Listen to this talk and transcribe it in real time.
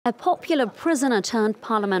A popular prisoner turned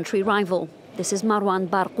parliamentary rival. This is Marwan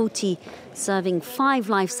Barghouti, serving 5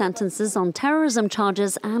 life sentences on terrorism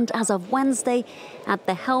charges and, as of Wednesday, at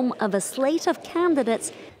the helm of a slate of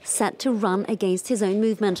candidates set to run against his own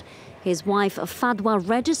movement. His wife, Fatah,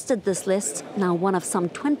 registered this list, now one of some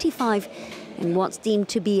 25, in what's deemed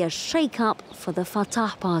to be a shake-up for the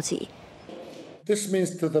Fatah party. This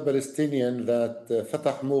means to the Palestinian that the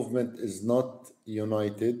Fatah movement is not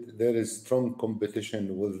united. There is strong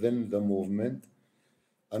competition within the movement.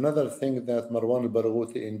 Another thing that Marwan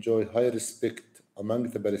al-Barghouti enjoys high respect among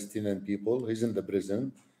the Palestinian people. He's in the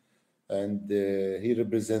prison and he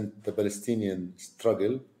represents the Palestinian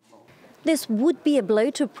struggle. This would be a blow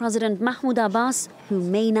to President Mahmoud Abbas, who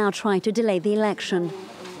may now try to delay the election.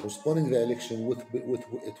 Postponing the election,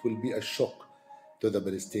 it will be a shock to the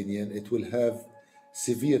Palestinian. It will have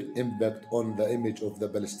severe impact on the image of the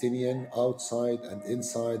Palestinian outside and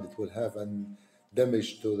inside. It will have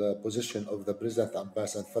damage to the position of the President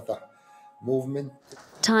Abbas and Fatah movement.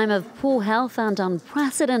 Time of poor health and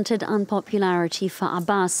unprecedented unpopularity for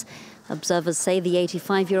Abbas. Observers say the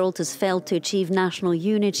 85-year-old has failed to achieve national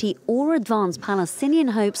unity or advance Palestinian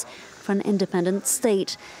hopes for an independent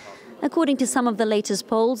state. According to some of the latest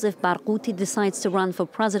polls, if Barghouti decides to run for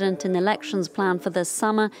president in elections planned for this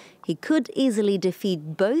summer, he could easily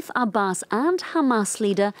defeat both Abbas and Hamas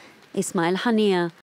leader Ismail Haniyeh.